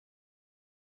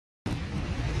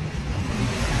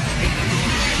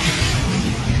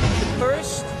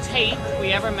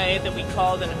we ever made that we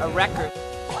called a record.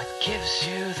 What gives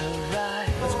you the right?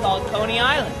 It's called Coney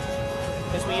Island,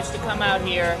 because we used to come out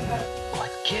here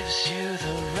What gives you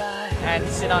the right? and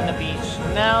sit on the beach.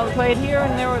 Now we played here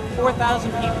and there were 4,000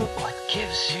 people. What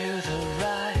gives you the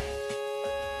right?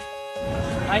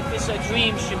 Life is a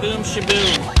dream, shaboom,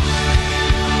 shaboom.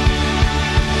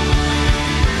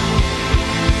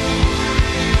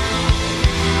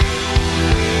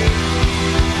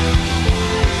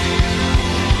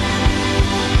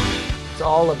 It's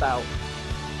all about,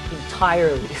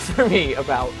 entirely for me,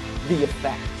 about the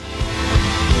effect.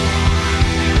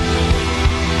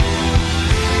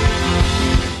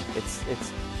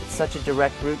 It's such a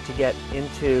direct route to get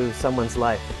into someone's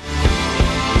life.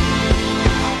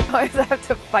 I always have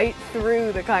to fight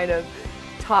through the kind of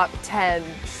top 10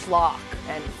 schlock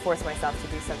and force myself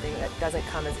to do something that doesn't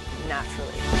come as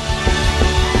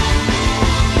naturally.